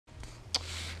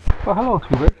Well, hello,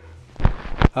 Tuber.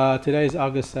 Today is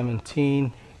August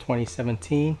 17,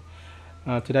 2017.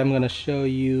 Today I'm going to show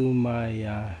you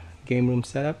my game room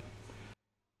setup.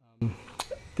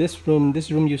 This room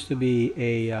used to be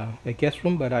a guest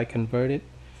room, but I converted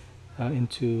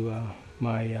into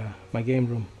my game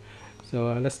room.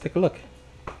 So let's take a look.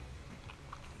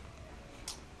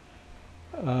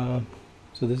 Uh,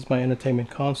 so this is my entertainment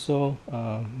console,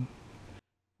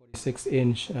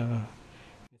 46-inch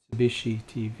Mitsubishi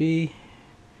TV,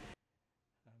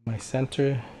 my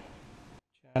center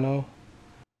channel,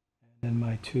 and then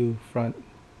my two front.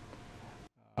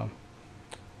 Um,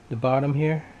 the bottom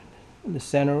here, in the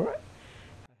center,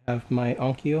 I have my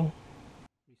Onkyo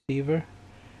receiver.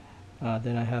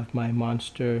 Then I have my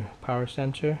Monster power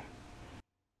center.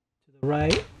 To the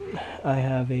right, I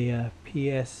have a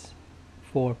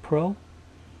PS4 Pro,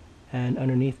 and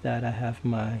underneath that, I have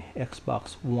my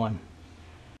Xbox One.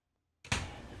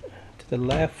 To the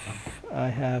left, I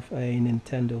have a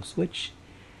Nintendo Switch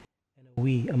and a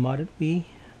Wii, a modded Wii.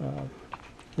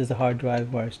 This is a hard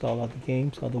drive where I install all the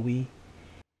games, all the Wii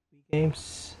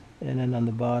games. And then on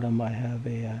the bottom, I have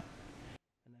an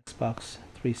Xbox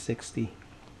 360.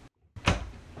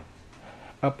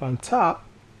 Up on top,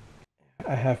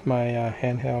 I have my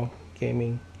handheld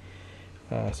gaming.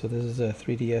 So this is a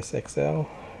 3DS XL,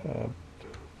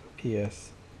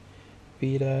 PS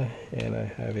Vita, and I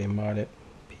have a modded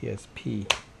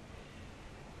PSP.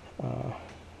 Uh,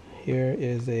 Here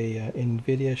is a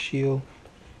NVIDIA Shield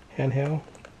handheld.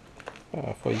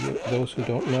 For you, those who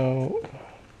don't know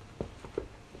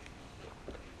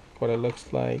what it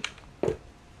looks like, this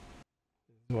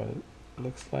is what it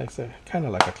looks like. It's kind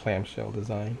of like a clamshell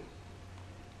design,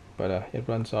 but it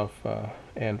runs off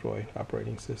Android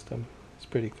operating system. It's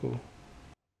pretty cool.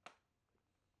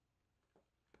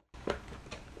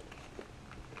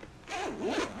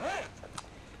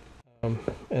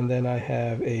 And then I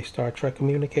have a Star Trek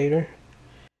communicator.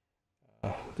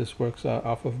 This works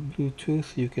off of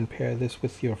Bluetooth. You can pair this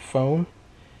with your phone,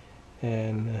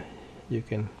 and you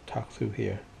can talk through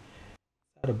here.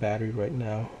 It's out of battery right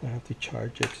now. I have to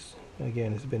charge it.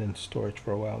 Again, it's been in storage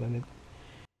for a while, and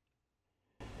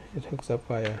it hooks up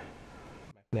via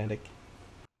magnetic.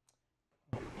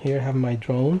 Here I have my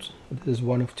drones. This is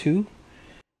one of two.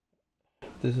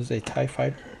 This is a TIE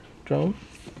fighter drone.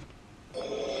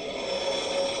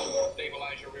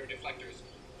 Stabilize your rear deflectors.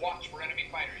 Watch for enemy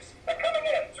fighters. Coming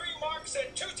in. 3 marks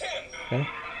at 210. Okay.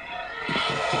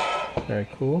 Very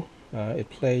cool. It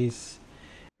plays,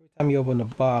 every time you open the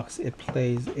box, it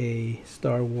plays a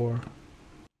Star Wars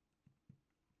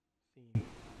theme.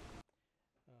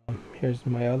 Here's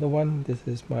my other one. This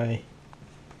is my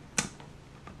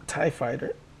TIE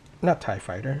fighter. Not TIE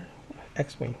fighter,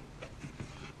 X-Wing.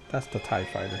 That's the TIE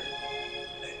fighter.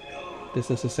 This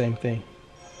is the same thing.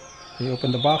 When you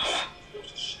open the box,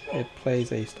 it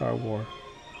plays a Star Wars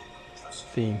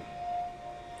theme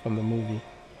from the movie.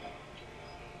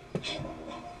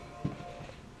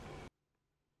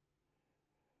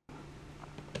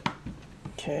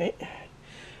 Okay.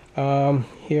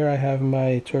 Here I have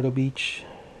my Turtle Beach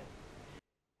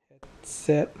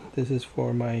headset. This is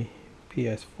for my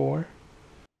PS4.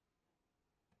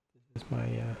 This is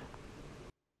my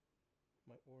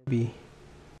Orbi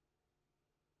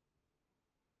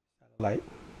satellite.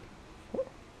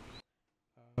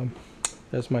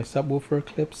 There's my subwoofer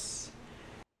clips.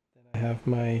 Then I have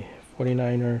my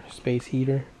 49er space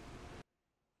heater.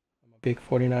 I'm a big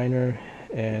 49er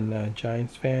and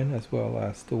Giants fan, as well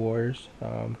as the Warriors.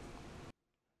 I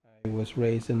was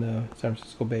raised in the San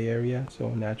Francisco Bay Area, so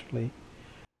naturally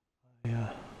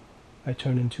I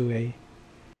turned into a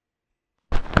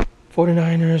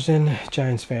 49ers and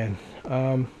Giants fan.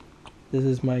 This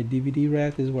is my DVD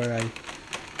rack. This is where I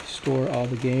store all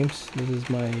the games. This is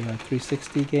my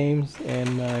 360 games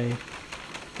and my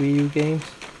Wii U games.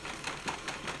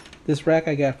 This rack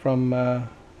I got from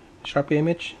Sharp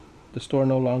Image. The store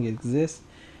no longer exists,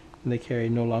 and they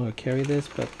no longer carry this,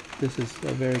 but this is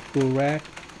a very cool rack.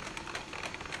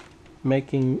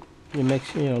 It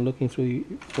makes looking through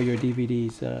for your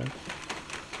DVDs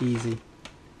easy.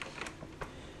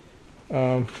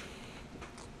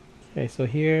 Okay, so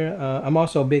here I'm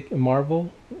also a big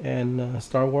Marvel and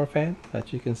Star Wars fan,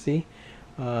 as you can see.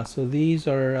 So these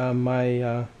are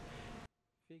my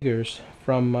figures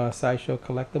from Sideshow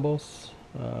Collectibles.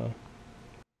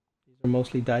 These are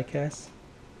mostly die-cast.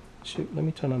 Shoot, let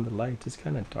me turn on the lights. It's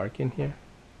kind of dark in here.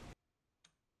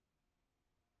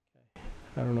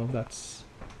 I don't know if that's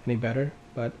any better,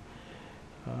 but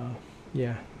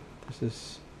yeah, this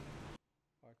is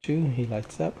R2. He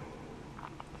lights up.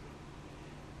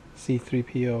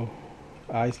 C3PO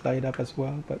eyes light up as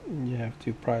well, but you have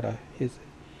to pry his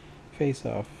face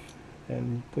off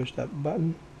and push that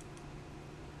button.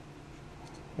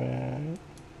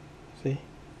 See,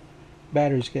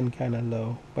 battery's getting kind of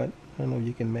low, but I don't know if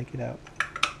you can make it out.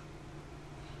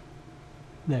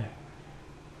 There.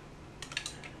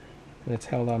 And it's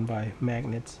held on by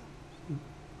magnets.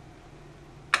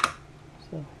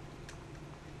 So,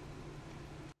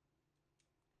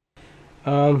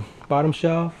 bottom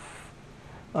shelf,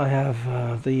 I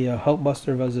have the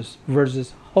Hulkbuster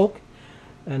versus Hulk,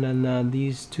 and then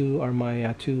these two are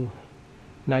my two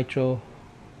Nitro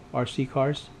RC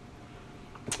cars.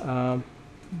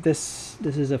 This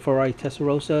is a Ferrari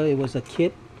Testarossa. It was a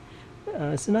kit.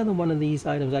 It's another one of these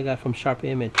items I got from Sharp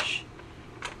Image.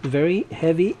 Very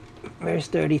heavy, very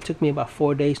sturdy. Took me about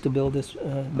 4 days to build this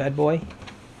bad boy.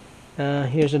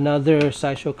 Here's another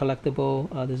Sideshow collectible.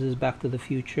 This is Back to the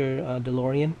Future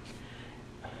DeLorean,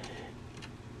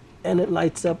 and it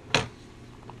lights up.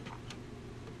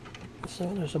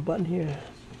 So there's a button here.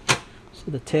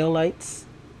 So the tail lights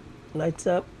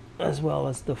up, as well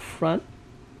as the front,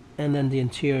 and then the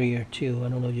interior too. I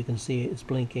don't know if you can see it. It's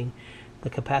blinking. The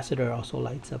capacitor also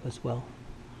lights up as well.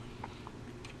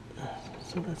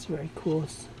 So that's very cool.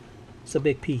 It's a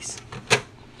big piece.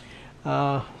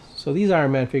 So these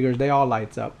Iron Man figures, they all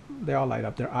light up. They all light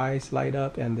up. Their eyes light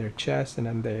up, and their chest, and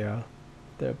then their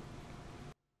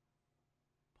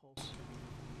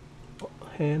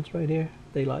hands right here,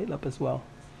 they light up as well.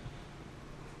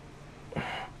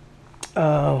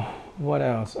 What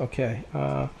else? Okay.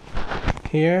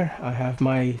 Here I have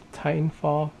my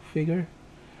Titanfall figure,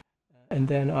 and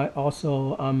then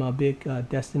I'm a big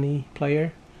Destiny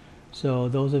player. So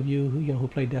those of you who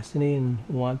play Destiny and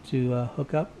want to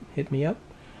hook up, hit me up.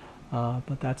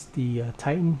 But that's the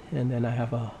Titan, and then I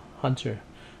have a Hunter.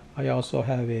 I also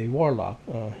have a Warlock.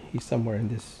 He's somewhere in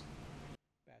this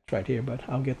batch right here, but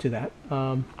I'll get to that.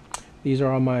 These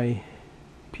are all my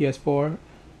PS4,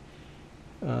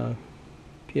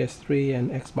 PS3,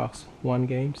 and Xbox One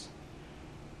games.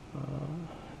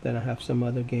 Then I have some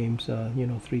other games,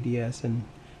 3DS and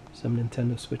some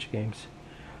Nintendo Switch games.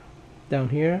 Down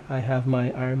here I have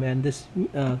my Iron Man. This,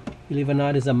 believe it or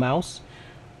not, is a mouse.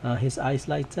 His eyes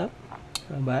lights up,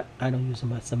 but I don't use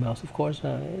him as a mouse, of course.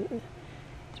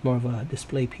 It's more of a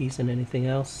display piece than anything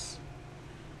else.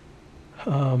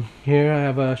 Here I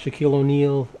have a Shaquille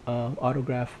O'Neal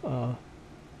autograph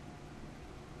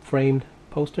framed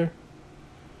poster,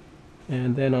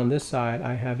 and then on this side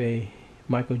I have a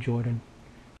Michael Jordan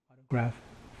autograph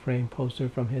frame poster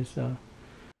from his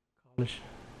college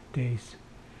days.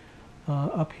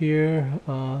 Up here,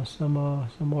 some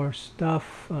more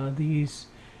stuff. These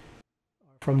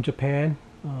are from Japan.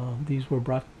 These were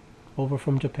brought over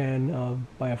from Japan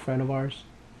by a friend of ours.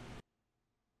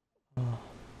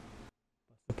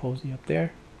 The posy up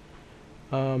there.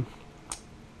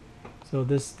 So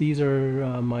these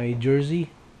are my jersey,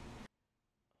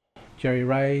 Jerry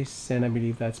Rice, and I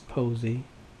believe that's Posey.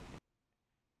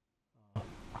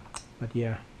 But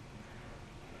yeah.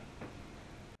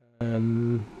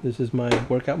 And this is my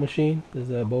workout machine. This is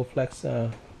a Bowflex,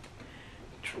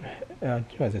 what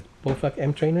is it? Bowflex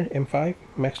M Trainer, M5,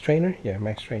 Max Trainer? Yeah,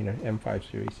 Max Trainer,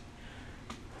 M5 series.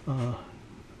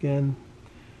 Again,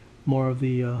 more of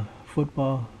the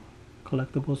football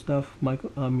collectible stuff.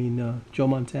 Joe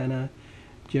Montana,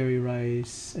 Jerry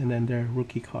Rice, and then their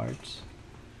rookie cards.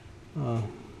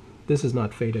 This is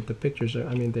not faded. The pictures are,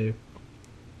 the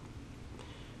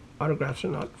autographs are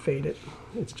not faded.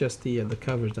 It's just the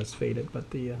covers that's faded,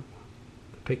 but the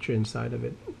picture inside of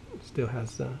it still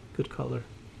has good color.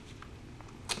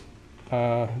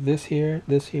 This here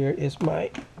is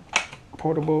my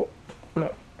portable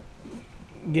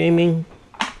gaming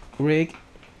rig.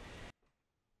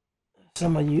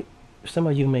 Some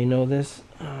of you may know this.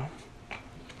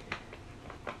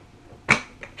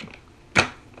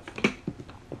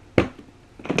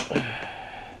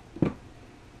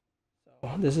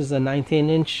 This is a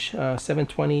 19-inch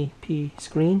 720p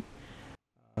screen.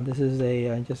 This is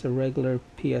just a regular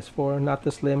PS4, not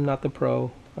the Slim, not the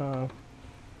Pro,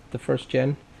 the first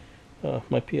gen.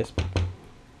 My PS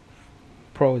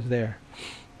Pro is there,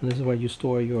 and this is where you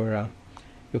store your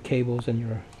cables and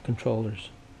your controllers.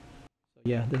 So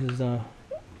yeah, this is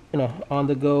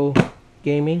on-the-go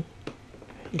gaming.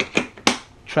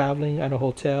 Traveling at a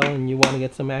hotel and you want to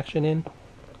get some action in,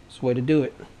 it's the way to do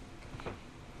it.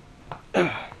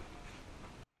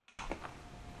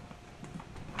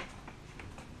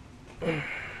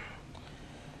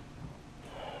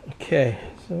 Okay,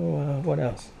 so what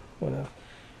else?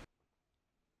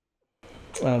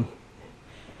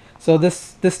 So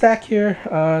this stack here,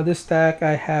 this stack,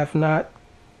 I have not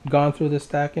gone through this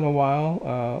stack in a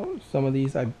while. Some of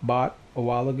these I bought a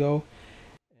while ago,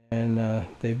 and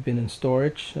they've been in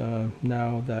storage.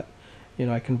 Now that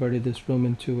I converted this room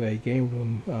into a game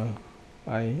room,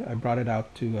 I brought it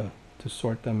out to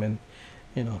sort them and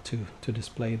to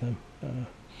display them.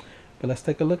 But let's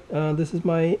take a look. This is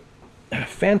my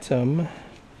Phantom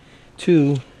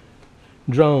 2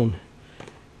 drone.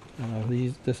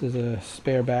 This is a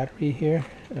spare battery here,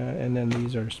 and then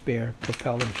these are spare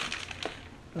propellers.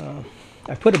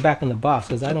 I put it back in the box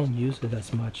because I don't use it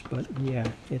as much, but yeah,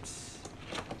 it's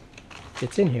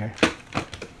in here.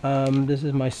 This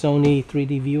is my Sony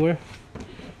 3D viewer.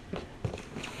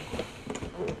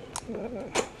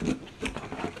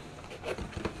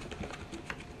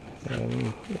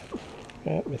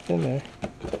 Yeah, it's in there.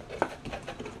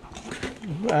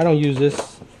 I don't use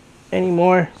this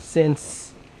anymore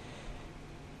since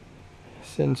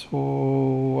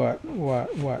what?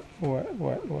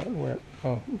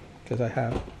 Oh,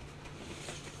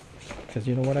 because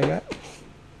you know what I got?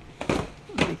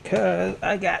 Because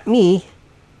I got me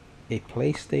a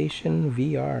PlayStation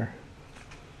VR.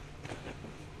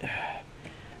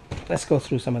 Let's go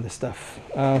through some of the stuff.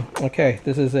 Okay,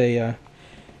 this is a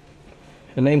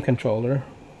name controller.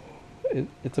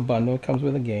 It's a bundle. It comes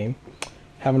with a game.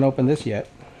 Haven't opened this yet.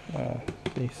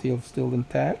 The seal's still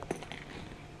intact.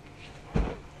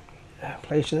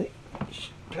 PlayStation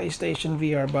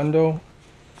VR bundle.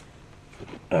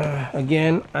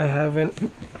 Again, I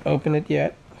haven't opened it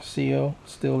yet. Seal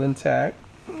still intact.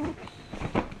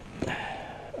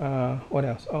 What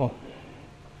else? Oh,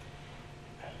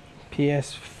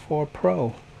 PS4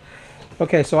 Pro.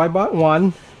 Okay, so I bought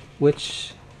one,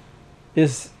 which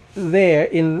is there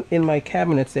in my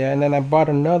cabinets there, and then I bought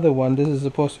another one. This is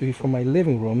supposed to be for my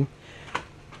living room.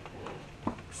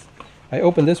 I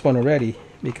opened this one already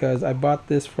because I bought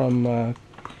this from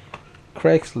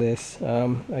Craigslist.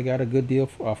 I got a good deal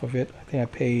off of it. I think I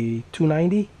paid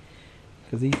 $290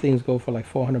 because these things go for like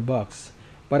 400 bucks.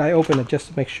 But I opened it just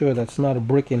to make sure that's not a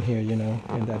brick in here,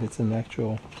 and that it's an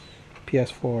actual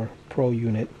PS4 Pro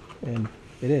unit, and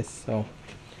it is. So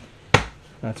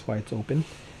that's why it's open.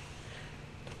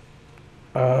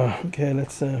 Okay,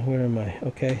 let's where am I?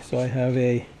 Okay, so I have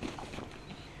a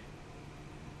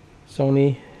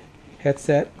Sony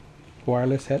headset,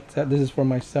 wireless headset. This is for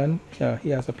my son. He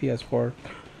has a PS4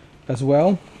 as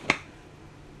well.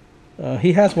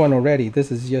 He has one already.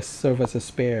 This is just serve as a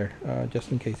spare,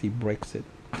 just in case he breaks it.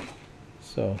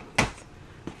 So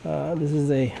this is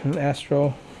an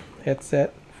Astro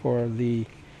headset for the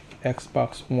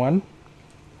Xbox One.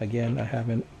 Again, I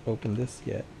haven't opened this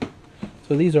yet.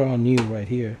 So these are all new right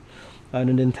here. The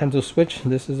Nintendo Switch,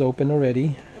 this is open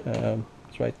already.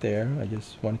 It's right there. I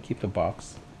just want to keep the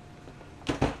box.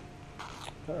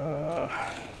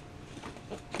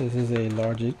 This is a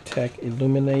Logitech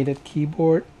illuminated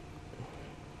keyboard,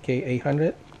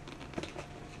 K800.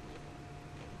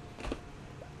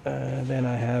 Then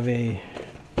I have a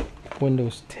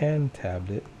Windows 10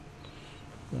 tablet.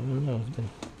 I don't know,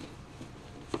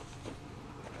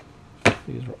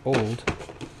 these are old.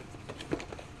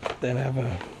 Then I have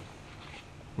a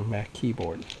Mac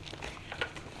keyboard,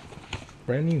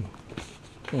 brand new.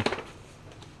 I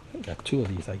got two of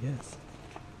these, I guess.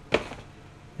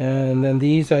 And then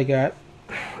these I got.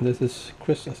 This is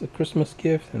a Christmas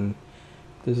gift, and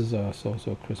this is also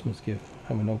a Christmas gift. I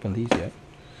haven't opened these yet.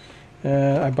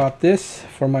 I bought this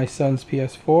for my son's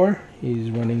PS4. He's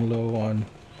running low on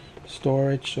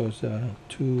storage, so it's a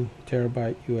 2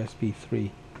 terabyte USB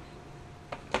 3.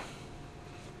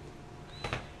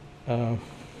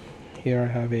 Here I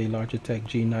have a Logitech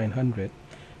G900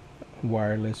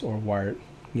 wireless or wired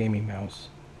gaming mouse.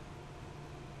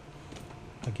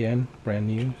 Again, brand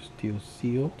new, steel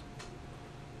sealed.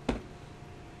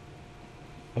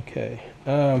 Okay,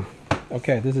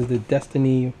 okay, this is the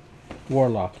Destiny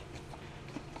Warlock.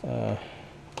 Show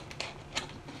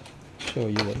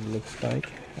you what it looks like.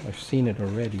 I've seen it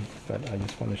already, but I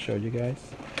just want to show you guys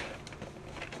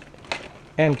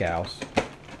and gals.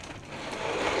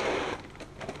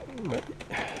 But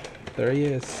there he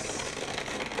is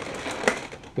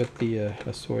with the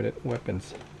assorted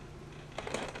weapons.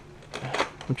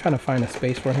 I'm trying to find a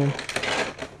space for him.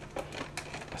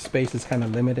 Space is kind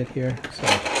of limited here, so,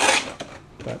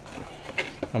 but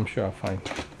I'm sure I'll find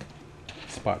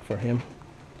a spot for him.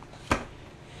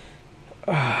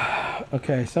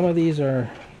 Okay, some of these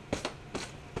are,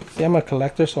 see, I'm a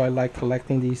collector, so I like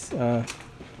collecting these the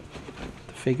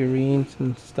figurines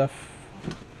and stuff.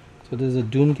 So this is a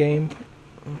Doom game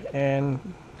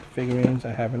and figurines.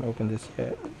 I haven't opened this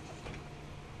yet.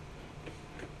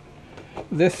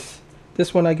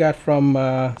 This one I got from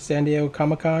San Diego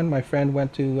Comic-Con. My friend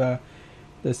went to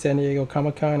the San Diego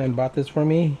Comic-Con and bought this for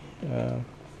me.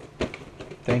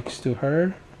 Thanks to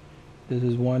her. This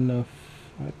is one of,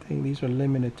 I think these are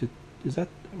limited to, is that,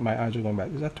 my eyes are going back,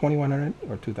 is that 2100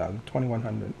 or 2000?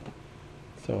 2100.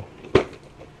 So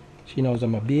she knows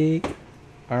I'm a big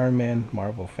Iron Man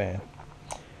Marvel fan.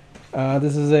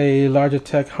 This is a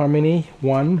Logitech Harmony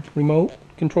 1 remote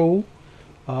control.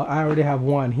 I already have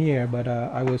one here, but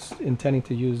I was intending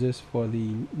to use this for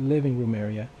the living room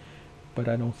area, but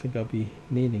I don't think I'll be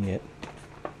needing it.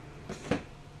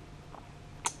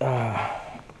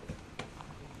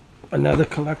 Another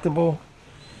collectible,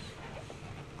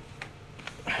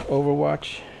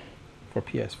 Overwatch for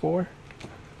PS4.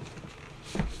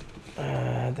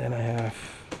 Then I have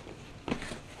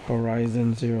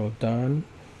Horizon Zero Dawn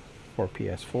for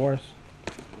PS4s.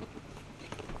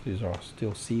 These are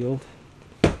still sealed.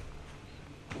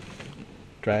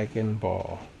 Dragon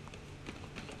Ball.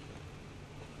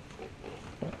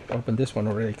 I opened this one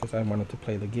already because I wanted to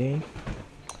play the game.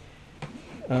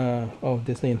 Oh,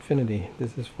 Disney Infinity.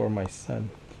 This is for my son.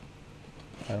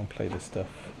 I don't play this stuff.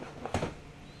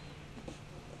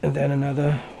 And then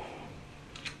another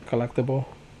collectible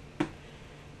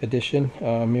edition,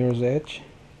 Mirror's Edge.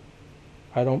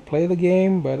 I don't play the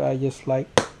game, but I just like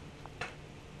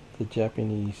the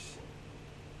Japanese.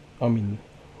 I mean,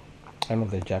 I don't know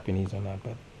if they're Japanese or not,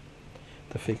 but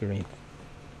the figurine.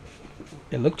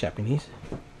 It looked Japanese.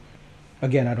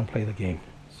 Again, I don't play the game,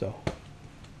 so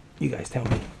you guys tell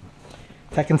me.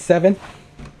 Tekken 7,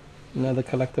 another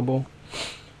collectible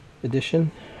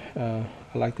edition. I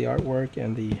like the artwork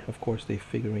and the, of course, the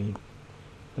figurine.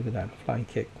 Look at that, flying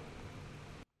kick.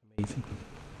 Amazing.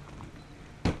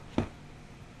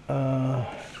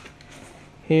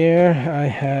 Here I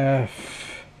have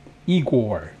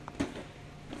Igor.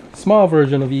 Small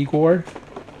version of Igor.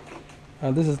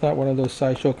 This is not one of those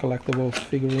Sideshow collectible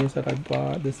figurines that I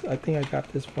bought. This, I think I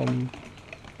got this from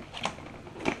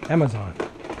Amazon.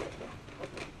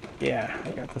 Yeah,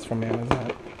 I got this from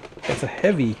Amazon. It's a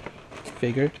heavy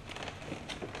figure.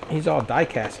 He's all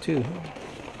die-cast too.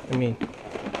 I mean,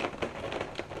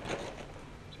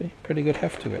 see, pretty good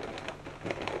heft to it.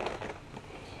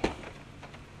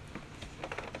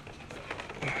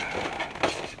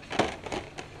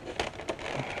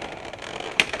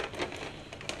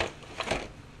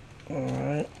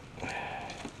 Alright.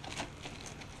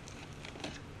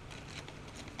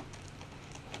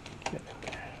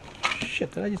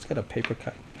 Shit, did I just get a paper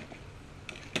cut?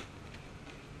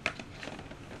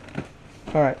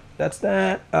 Alright, that's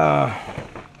that.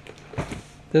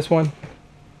 This one.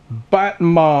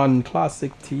 Batman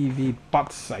Classic TV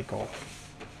Bot Cycle.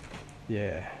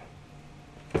 Yeah.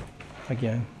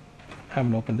 Again,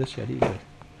 haven't opened this yet either.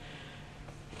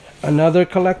 Another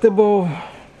collectible.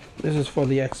 This is for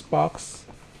the Xbox.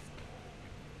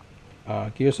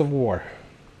 Gears of War.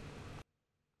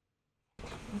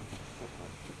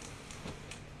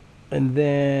 And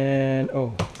then,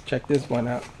 oh, check this one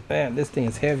out. Man, this thing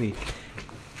is heavy.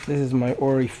 This is my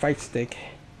Ori fight stick.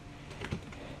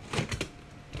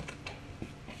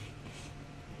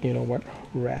 You know what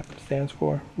RAP stands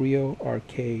for? Real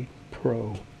Arcade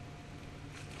Pro.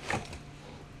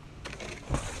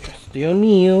 Still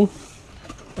new.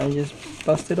 I just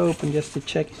busted open just to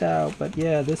check it out. But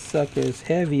yeah, this sucker is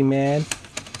heavy, man.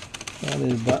 All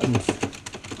these buttons.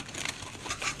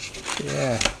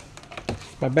 Yeah.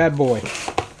 My bad boy.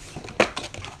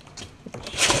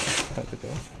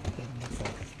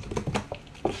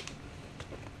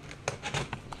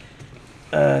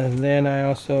 And then I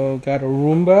also got a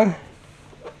Roomba.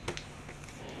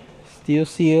 Steel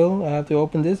seal. I have to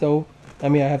open this. I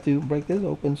have to break this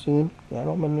open soon. I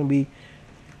don't want to be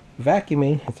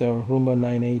vacuuming. It's a Roomba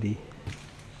 980.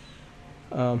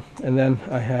 And then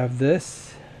I have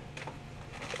this.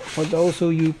 For those who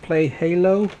you play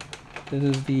Halo, this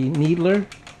is the needler.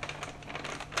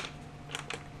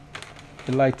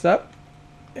 It lights up,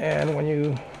 and when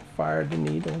you fire the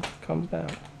needle, it comes down.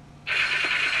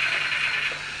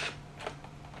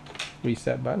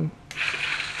 Reset button.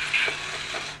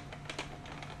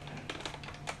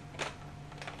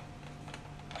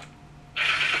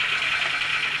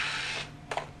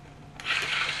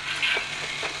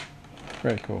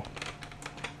 Very cool.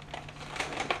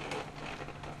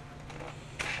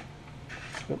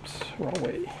 Oops, wrong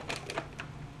way.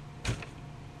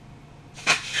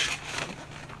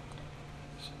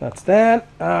 So that's that.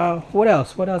 What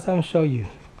else? What else I haven't shown you?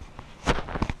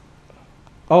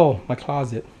 Oh, my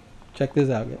closet. Check this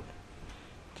out.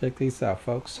 Check these out,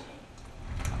 folks.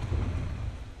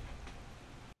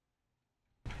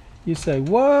 You say,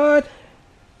 what?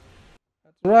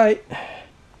 That's right.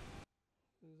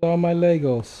 These are all my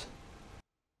Legos.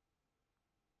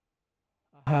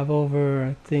 I have over,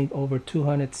 I think, over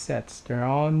 200 sets. They're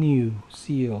all new,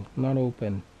 sealed, not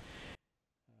open.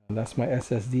 That's my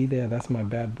SSD there. That's my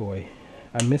bad boy.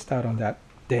 I missed out on that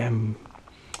damn,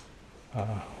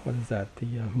 what is that? The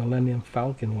Millennium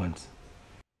Falcon ones.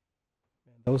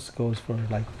 Those goes for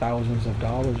like thousands of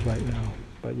dollars right now.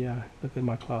 But yeah, look at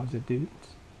my closet, dudes.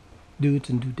 Dudes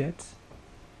and dudettes.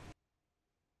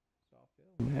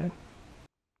 Man.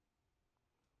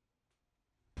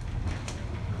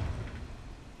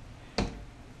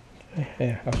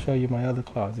 Here, I'll show you my other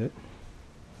closet.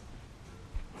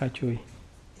 Hi, Chewy.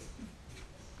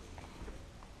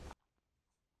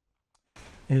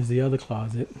 Here's the other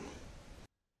closet.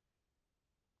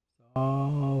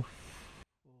 All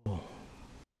full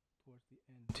towards the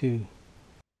end too.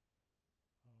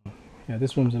 Yeah,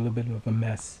 this room's a little bit of a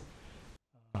mess.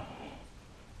 I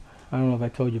don't know if I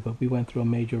told you, but we went through a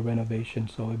major renovation,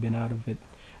 so I've been out of it.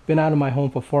 Been out of my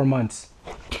home for 4 months.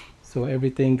 So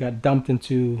everything got dumped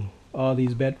into all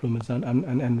these bedrooms,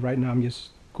 and right now I'm just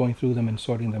going through them and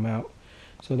sorting them out.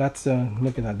 So that's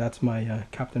look at that. That's my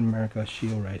Captain America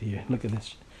shield right here. Look at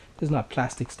this. This is not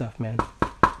plastic stuff, man.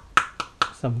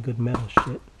 Some good metal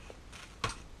shit.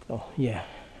 So yeah.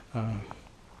 My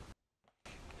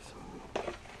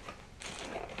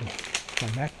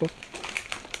MacBook.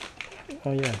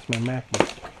 Oh yeah, it's my MacBook.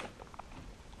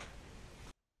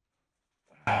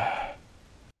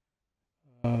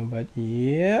 But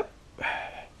yep.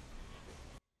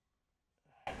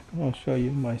 I'll show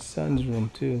you my son's room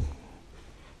too.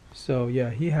 So yeah,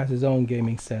 he has his own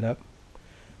gaming setup.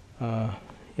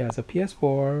 He has a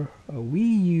PS4, a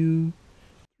Wii U,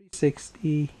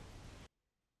 360,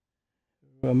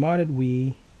 a modded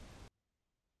Wii,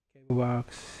 cable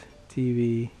box,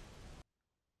 TV.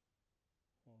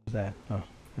 What was that? Oh,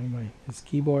 anyway, his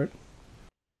keyboard.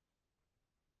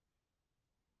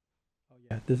 Oh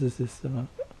yeah, this is his.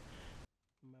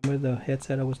 Remember the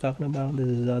headset I was talking about? This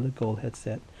is the other gold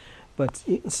headset. But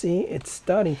you can see it's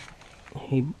starting.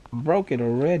 He broke it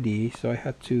already, so I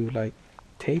had to like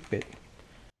tape it.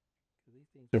 These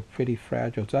things are pretty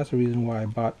fragile, so that's the reason why I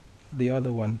bought the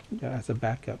other one as a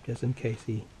backup, just in case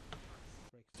he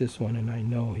breaks this one, and I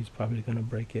know he's probably gonna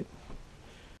break it.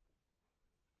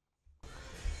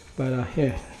 But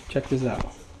here, check this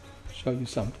out. Show you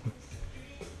something.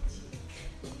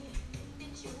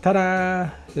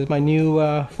 Ta-da! This is my new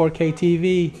 4K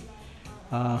TV.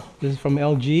 This is from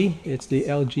LG. It's the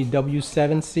LG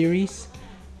W7 series.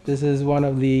 This is one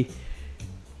of the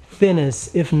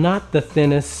thinnest, if not the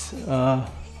thinnest,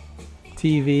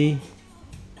 TV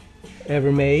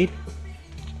ever made.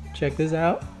 Check this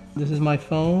out. This is my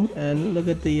phone, and look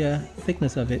at the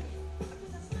thickness of it.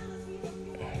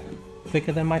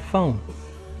 Thicker than my phone.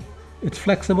 It's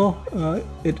flexible.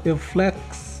 It'll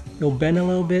flex. It'll bend a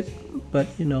little bit, but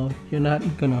you know, you're not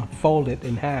gonna fold it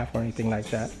in half or anything like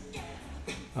that.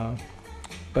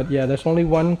 But yeah, there's only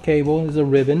one cable. It's a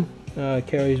ribbon.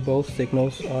 Carries both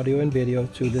signals, audio and video,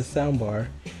 to this soundbar.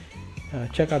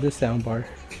 Check out this soundbar.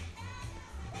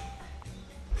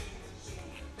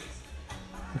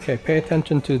 Okay, pay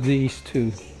attention to these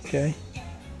two. Okay,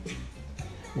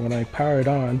 when I power it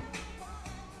on,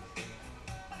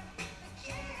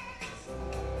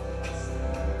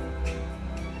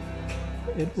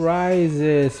 it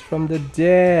rises from the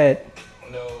dead.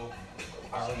 No,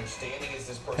 our understanding is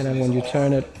this person. And then when you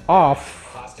turn it off,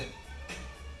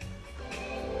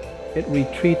 it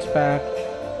retreats back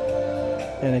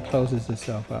and it closes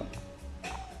itself up.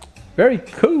 Very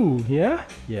cool, yeah?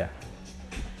 Yeah.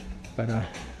 But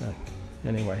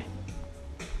anyway.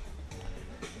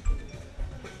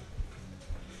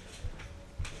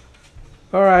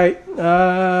 All right,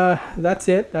 that's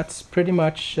it. That's pretty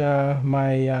much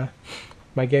my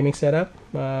my gaming setup.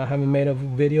 I haven't made a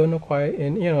video in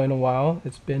a while.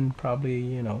 It's been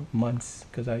probably months,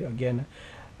 because I've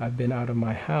been out of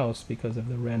my house because of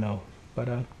the reno.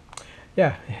 But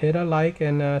yeah, hit a like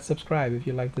and subscribe if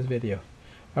you like this video.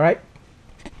 All right,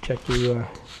 check you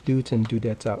dudes and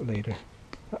dudettes out later.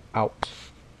 Out.